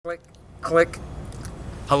Click, click.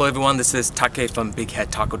 Hello everyone, this is Take from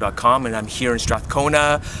Bigheadtaco.com and I'm here in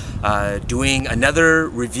Strathcona doing another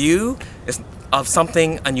review of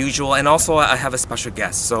something unusual, and also I have a special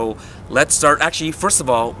guest. So let's start. Actually, first of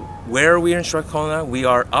all, where are we in Strathcona? We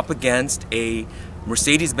are up against a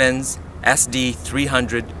Mercedes-Benz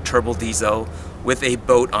SD300 turbo diesel with a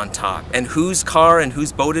boat on top. And whose car and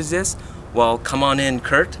whose boat is this? Well, come on in,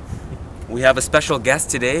 Kurt. We have a special guest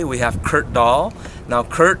today. We have Kurt Dahle. Now,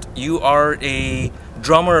 Kurt, you are a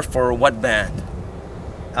drummer for what band?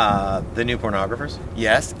 The New Pornographers.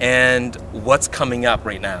 Yes, and what's coming up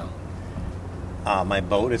right now? My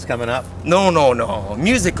boat is coming up. No.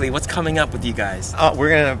 Musically, what's coming up with you guys?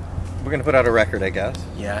 We're gonna put out a record, I guess.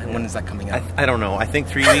 Yeah, and when is that coming out? I don't know. I think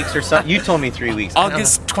 3 weeks or something. You told me 3 weeks.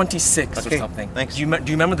 August 26th or something. Thanks. Do you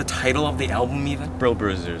remember the title of the album even? Brill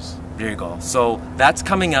Bruisers. There you go. So that's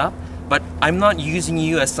coming up, but I'm not using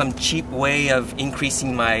you as some cheap way of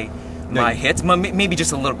increasing my hits. Maybe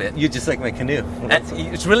just a little bit. You just like my canoe.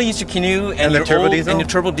 It's really just your canoe and your turbo diesel? And your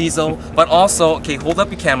turbo diesel. But also, okay, hold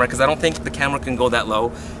up your camera because I don't think the camera can go that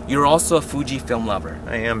low. You're also a Fujifilm lover.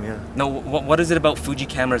 I am, yeah. No, what is it about Fuji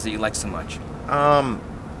cameras that you like so much?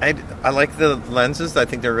 I like the lenses. I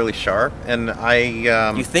think they're really sharp, and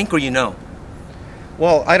you think or you know?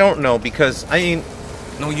 Well, I don't know because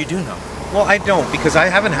No, you do know. Well, I don't, because I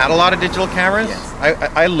haven't had a lot of digital cameras. Yes.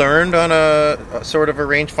 I learned on a sort of a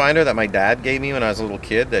rangefinder that my dad gave me when I was a little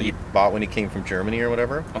kid that he bought when he came from Germany or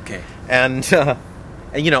whatever. Okay. And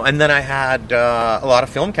and then I had a lot of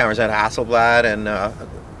film cameras. I had Hasselblad and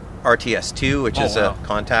RTS2, which is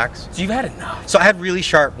Contax. So you've had enough. So I had really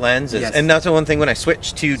sharp lenses, yes. And that's the one thing when I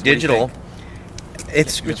switched to digital.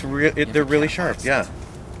 They're really sharp, yeah.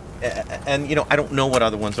 And I don't know what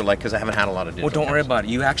other ones are like because I haven't had a lot of digital. Well, don't worry about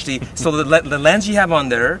it. You actually, so the lens you have on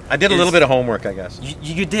there. I did a little bit of homework, I guess.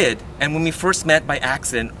 You did, and when we first met by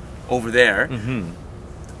accident over there,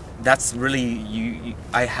 that's really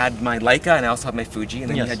I had my Leica and I also had my Fuji,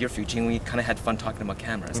 and then you had your Fuji, and we kind of had fun talking about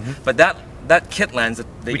cameras. But that kit lens,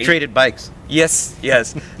 we traded bikes. Yes.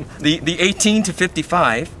 the 18 to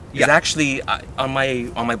 55. Is actually on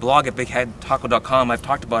my blog at Bigheadtaco.com. I've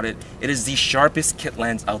talked about it. It is the sharpest kit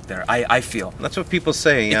lens out there. I feel that's what people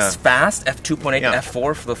say. Yeah, it's fast, f2.8 to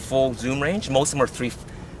f4 for the full zoom range. Most of them are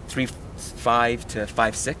 3.5 to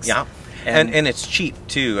 5.6. Yeah, and it's cheap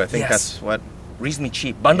too. I think that's what reasonably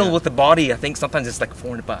cheap. Bundled with the body, I think sometimes it's like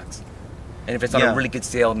 $400. And if it's on a really good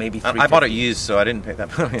sale, maybe $350. I bought it used, so I didn't pay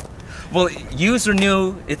that money. Well, used or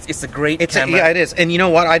new, it's a great camera. Yeah, it is. And you know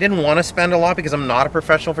what? I didn't want to spend a lot because I'm not a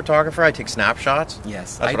professional photographer. I take snapshots.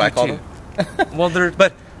 Yes, that's what I call them. Well,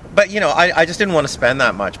 but I just didn't want to spend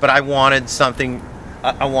that much. But I wanted something.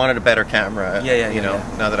 I wanted a better camera.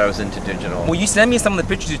 Now that I was into digital. Well, you sent me some of the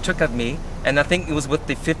pictures you took of me, and I think it was with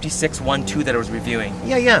the 56-1.2 that I was reviewing.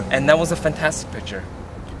 Yeah. And that was a fantastic picture.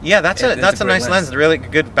 Yeah, that's a nice lens. Really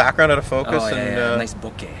good background out of focus. Nice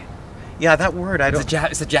bokeh. Yeah, that word,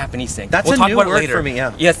 it's a Japanese thing. That's a new word for me,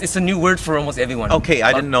 yeah. Yes, it's a new word for almost everyone. Okay,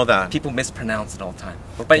 I didn't know that. People mispronounce it all the time.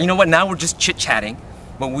 Okay. But you know what? Now we're just chit-chatting,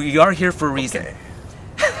 but we are here for a reason. Okay.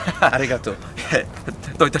 Arigato.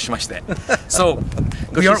 So,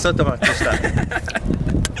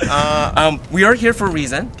 we are here for a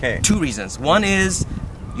reason. Okay. Two reasons. One is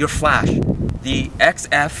your flash. The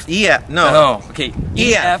XF.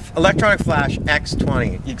 EF. Electronic Flash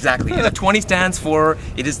X20. Exactly. And the 20 stands for,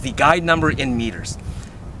 it is the guide number in meters.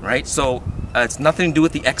 Right? So it's nothing to do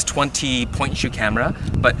with the X20 point and shoot camera.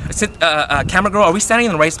 But camera girl, are we standing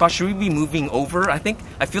in the right spot? Should we be moving over? I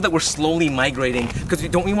feel that we're slowly migrating because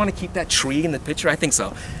don't we want to keep that tree in the picture? I think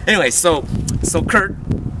so. Anyway, so Kurt,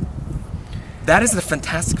 that is a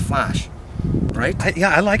fantastic flash. Right?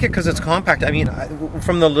 I like it because it's compact. I mean,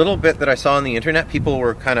 from the little bit that I saw on the internet, people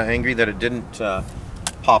were kind of angry that it didn't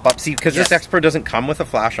pop up. See, because this X Pro doesn't come with a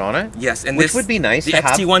flash on it. Yes, and which would be nice. The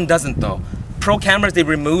X-T1 doesn't though. Pro cameras, they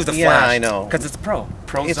remove the flash. Yeah, I know. Because it's Pro.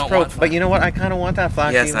 Pros don't want flash. But you know what? I kind of want that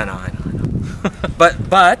flash. Yes, I know. But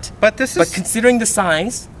considering the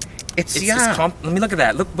size, let me look at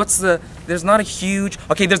that. Look, there's not a huge.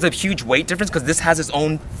 Okay, there's a huge weight difference because this has its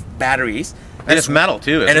own batteries. And it's metal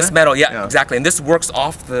too, isn't it? And it's metal, yeah, exactly. And this works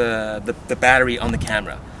off the battery on the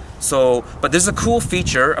camera. So, but there's a cool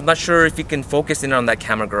feature. I'm not sure if you can focus in on that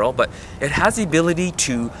camera girl, but it has the ability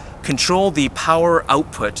to control the power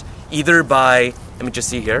output either by, let me just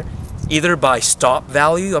see here, either by stop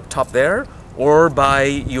value up top there, or by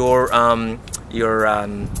your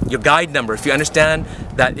guide number. If you understand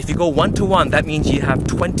that if you go 1-to-1, that means you have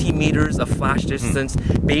 20 meters of flash distance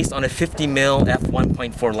based on a 50mm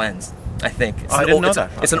f1.4 lens. I think. It's I didn't know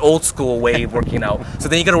that. It's an old school way of working out. So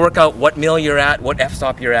then you got to work out what mil you're at, what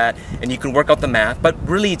f-stop you're at, and you can work out the math. But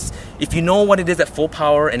really, it's, if you know what it is at full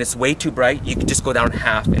power and it's way too bright, you can just go down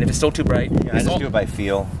half. And if it's still too bright, I just do it by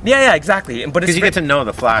feel. Yeah, exactly. But because you get to know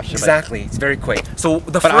the flash. Exactly, it's very quick. So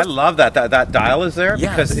but I love that dial is there.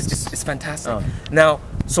 Yeah, because it's fantastic. Now,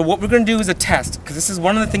 so what we're going to do is a test, because this is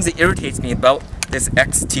one of the things that irritates me about this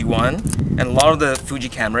X-T1 and a lot of the Fuji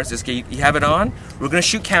cameras. Is you have it on. We're going to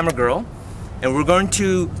shoot Camera Girl, and we're going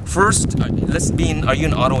to first. Let's be in. Are you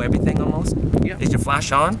in auto everything almost? Yeah. Is your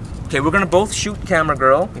flash on? Okay, we're going to both shoot Camera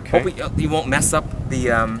Girl. Okay. Hope you won't mess up the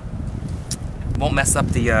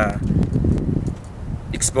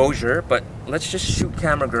exposure. But let's just shoot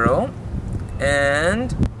Camera Girl,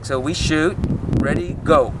 and so we shoot. Ready,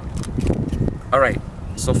 go. All right.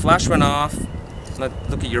 So flash went off.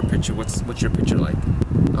 Look at your picture. What's your picture like?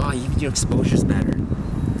 Oh, even your exposure's better.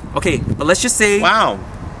 Okay, but let's just say. Wow.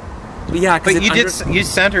 Yeah, but you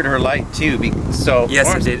centered her light too, so. Yes,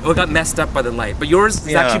 I did. Oh, it got messed up by the light, but yours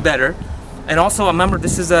is actually better. And also, remember,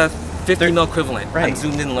 this is a 50 mil equivalent. Right. I'm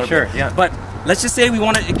zoomed in a little bit. Sure. Yeah. But let's just say we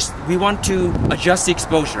want to adjust the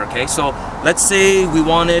exposure. Okay, so let's say we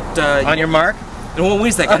want it. On your mark. No, wait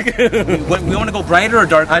a second. we want to go brighter or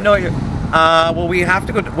darker? I know you. Well, we have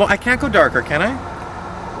to go. Well, I can't go darker, can I?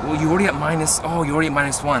 Well, you already at minus. Oh, you're already at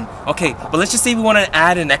 -1. Okay, but let's just say we want to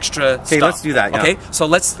add an extra. Okay, let's do that. Yeah. Okay, so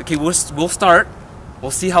let's. Okay, we'll start.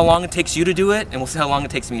 We'll see how long it takes you to do it, and we'll see how long it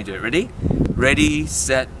takes me to do it. Ready? Ready,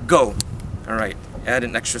 set, go. All right. Add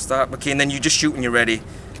an extra stop. Okay, and then you just shoot when you're ready.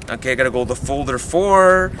 Okay, I gotta go to folder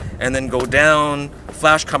 4, and then go down.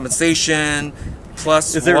 Flash compensation.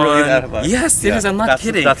 +1. Is there really that much? Yes, it is. I'm not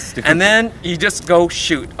kidding. That's stupid. And then you just go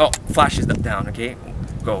shoot. Oh, flash is down. Okay,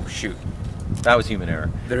 go shoot. That was human error.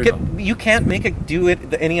 There you go. You can't make it do it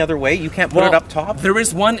any other way. You can't put it up top. There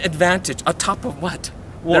is one advantage. Up top of what?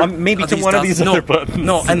 Well, maybe to one of these other buttons.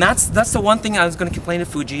 No, and that's the one thing I was going to complain to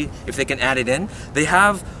Fuji if they can add it in. They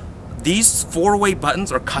have these 4-way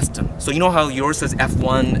buttons are custom. So you know how yours says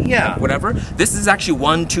F1, whatever. This is actually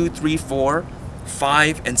 1, 2, 3, 4.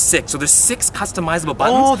 5 and 6. So there's 6 customizable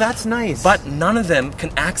buttons. Oh, that's nice. But none of them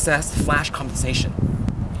can access flash compensation.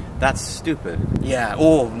 That's stupid. Yeah.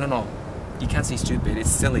 Oh, no. You can't say stupid. It's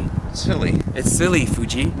silly. Silly. It's silly,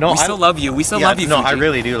 Fuji. No, we still love you. We still love you, no, Fuji. I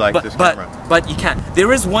really do like this camera. But you can't.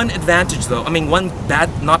 There is one advantage, though. I mean, one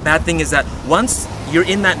not bad thing is that once you're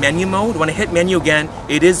in that menu mode, when I hit menu again,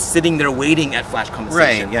 it is sitting there waiting at flash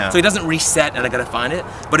compensation. Right, yeah. So it doesn't reset, and I gotta find it.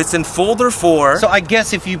 But it's in folder 4. So I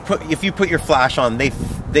guess if you put your flash on,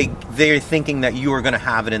 they're thinking that you are going to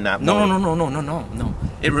have it in that mode. No.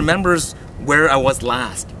 It remembers where I was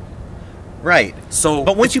last. Right. So,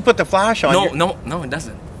 but once you put the flash on, no, it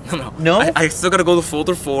doesn't. No. I still gotta go to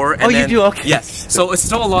folder 4. And you do? Okay. Yes. So it's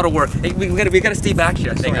still a lot of work. Hey, we gotta stay back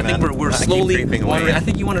here. I think. Sorry, I think we're slowly wandering. I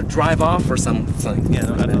think you want to drive off or something. Yeah,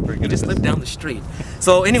 no, I'm not very good. You just live down the street.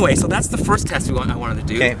 So anyway, so that's the first test I wanted to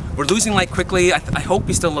do. Okay. We're losing light quickly. I hope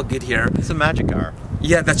we still look good here. It's a magic hour.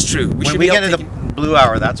 Yeah, that's true. When we get into the blue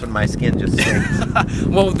hour, that's when my skin just sinks.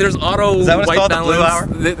 Well, there's auto Is that what it's white called, balance.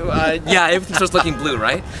 the blue hour? Yeah, everything starts looking blue,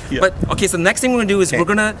 right? Yeah. But okay, so the next thing we're gonna do is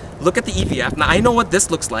we're gonna look at the EVF. Now I know what this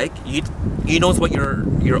looks like. You know what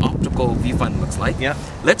your optical viewfinder looks like. Yeah.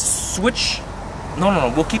 Let's switch.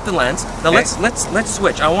 No. We'll keep the lens. Now let's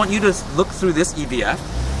switch. I want you to look through this EVF.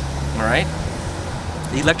 All right.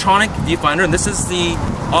 The electronic viewfinder, and this is the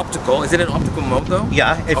optical. Is it an optical mode though?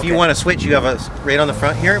 Yeah. If you want to switch, you have a right on the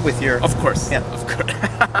front here with your. Of course. Yeah. Of course.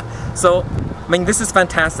 So, I mean, this is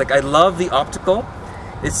fantastic. I love the optical.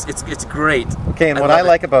 It's great. Okay, and what I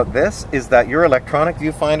like about this is that your electronic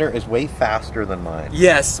viewfinder is way faster than mine.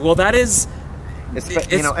 Yes. Well, that is.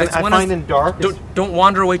 You know, and I find in dark. Don't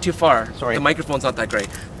wander away too far. Sorry. The microphone's not that great.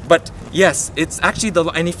 But yes, it's actually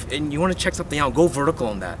and you want to check something out, go vertical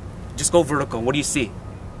on that. Just go vertical. What do you see?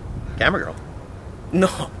 Camera Girl.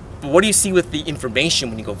 No, but what do you see with the information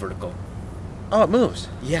when you go vertical? Oh, it moves.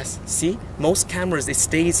 Yes. See, most cameras it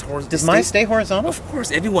stays horizontal. Does mine stay horizontal? Of course,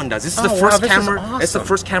 everyone does. This is the first camera. Awesome. It's the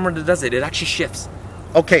first camera that does it. It actually shifts.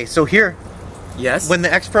 Okay, so here. Yes. When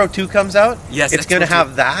the X Pro 2 comes out, it's going to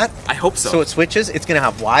have that. I hope so. So it switches. It's going to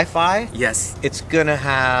have Wi-Fi. Yes. It's going to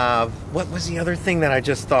have, what was the other thing that I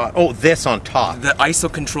just thought? Oh, this on top. The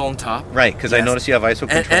ISO control on top. Right, because I noticed you have ISO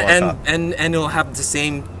control on top. And it'll have the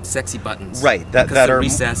same sexy buttons. Right, that are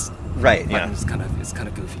recessed. Right, buttons it's kind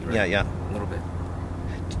of goofy, right? Yeah. A little bit.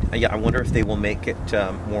 Yeah, I wonder if they will make it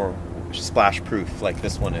more splash proof like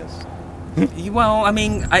this one is. Well, I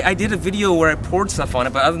mean, I did a video where I poured stuff on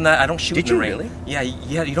it, but other than that, I don't shoot in the rain. Really? Yeah,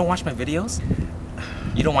 you don't watch my videos?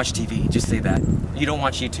 You don't watch TV, just say that. You don't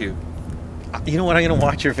watch YouTube. You know what? I'm gonna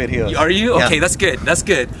watch your videos. Are you? Yeah. Okay, that's good. That's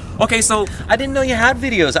good. Okay, so I didn't know you had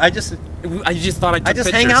videos. I just thought I took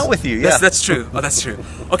just pictures. hang out with you. Yeah, that's true. Oh, that's true.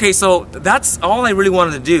 Okay, so that's all I really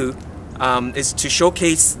wanted to do. Is to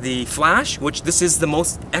showcase the flash, which this is the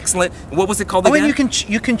most excellent. What was it called again? And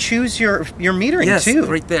you can choose your metering too.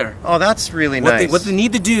 Right there. Oh, that's really nice. What they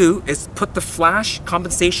need to do is put the flash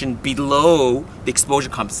compensation below the exposure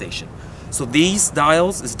compensation. So these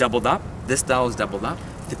dials is doubled up. This dial is doubled up.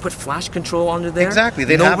 They put flash control under there. Exactly.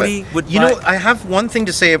 They'd Nobody have it. would. You know, I have one thing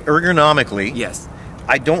to say ergonomically. Yes.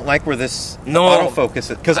 I don't like where this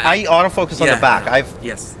autofocus is because I autofocus on the back.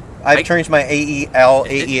 I've changed my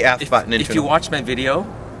AEF button into. If you watch my video,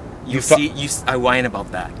 I whine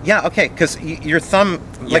about that. Yeah, okay, because your thumb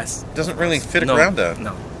doesn't really fit around the.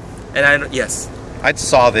 No, and I'd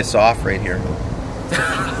saw this off right here.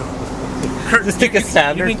 Kurt, just take a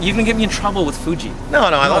standard. You can get me in trouble with Fuji. No,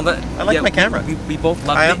 I like my camera. We both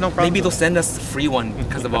love it. I have no problem. Maybe they'll send us a free one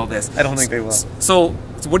because of all this. I don't think they will. So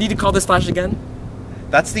what do you call this flash again?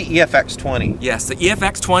 That's the EFX20. Yes, the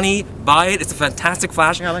EFX20. Buy it. It's a fantastic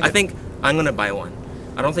flash. Yeah, I think I'm gonna buy one.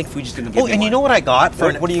 I don't think Fuji's gonna give me one. Oh, and you know what I got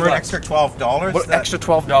for what do you got? An extra $12? What extra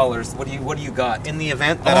 $12? What do you got? In the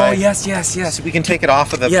event that yes. So we can take it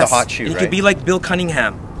off of the hot shoe, right? You could be like Bill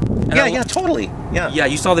Cunningham. And totally. Yeah,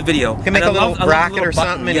 you saw the video. You can make a little bracket or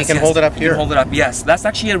something, and you can hold it up here. You can hold it up. Yes, that's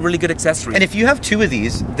actually a really good accessory. And if you have two of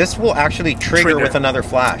these, this will actually trigger with another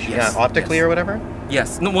flash. Yes. Yeah, optically or whatever.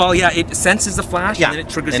 Yes. No, well, it senses the flash and then it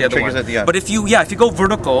triggers the other one. But if you go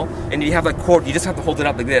vertical and you have a cord, you just have to hold it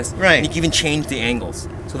up like this. Right. And you can even change the angles.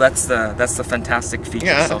 So that's the fantastic feature.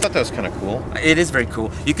 Yeah, I thought that was kind of cool. It is very cool.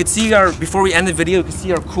 You could see before we end the video, you can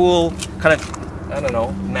see our cool kind of, I don't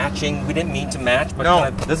know, matching. We didn't mean to match, but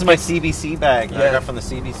no, this is my CBC bag. I got from the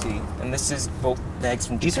CBC. And this is both bags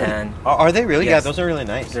from Japan. Are they really? Yes. Yeah, those are really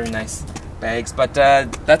nice. Very nice bags, but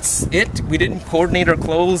that's it. We didn't coordinate our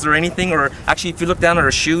clothes or anything, or actually if you look down at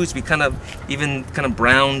our shoes, we kind of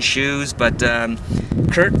brown shoes, but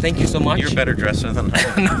Kurt, thank you so much. You're a better dresser than I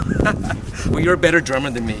am. Well, you're a better drummer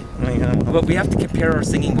than me. Yeah. But we have to compare our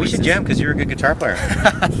singing voices. We should jam because you're a good guitar player.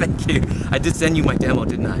 Thank you. I did send you my demo,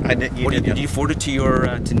 didn't I? I did. Did you forward it to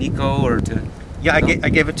your to Nico or to? Yeah, I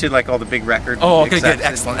gave it to like all the big record. Oh, okay, good,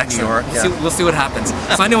 excellent. New York. We'll see what happens.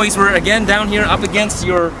 So, anyways, we're again down here up against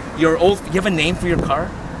your old. You have a name for your car?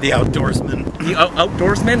 The Outdoorsman. The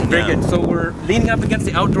Outdoorsman. Very good. So we're leaning up against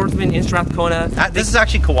the Outdoorsman in Strathcona. This is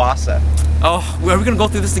actually Kawasa. Oh, are we gonna go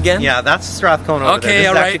through this again? Yeah, that's Strathcona. Over there. This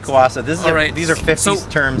is actually Kawasa. This is these are 50s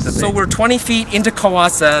terms. So we're 20 feet into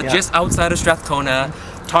Kawasa, just outside of Strathcona.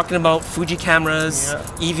 Talking about Fuji cameras,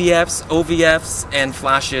 EVFs, OVFs, and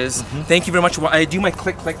flashes. Thank you very much. I do my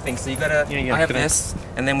click thing, so you gotta. I have this,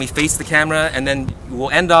 and then we face the camera, and then we'll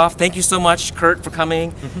end off. Thank you so much, Kurt, for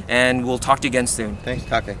coming, and we'll talk to you again soon. Thanks,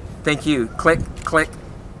 Take. Thank you. Click.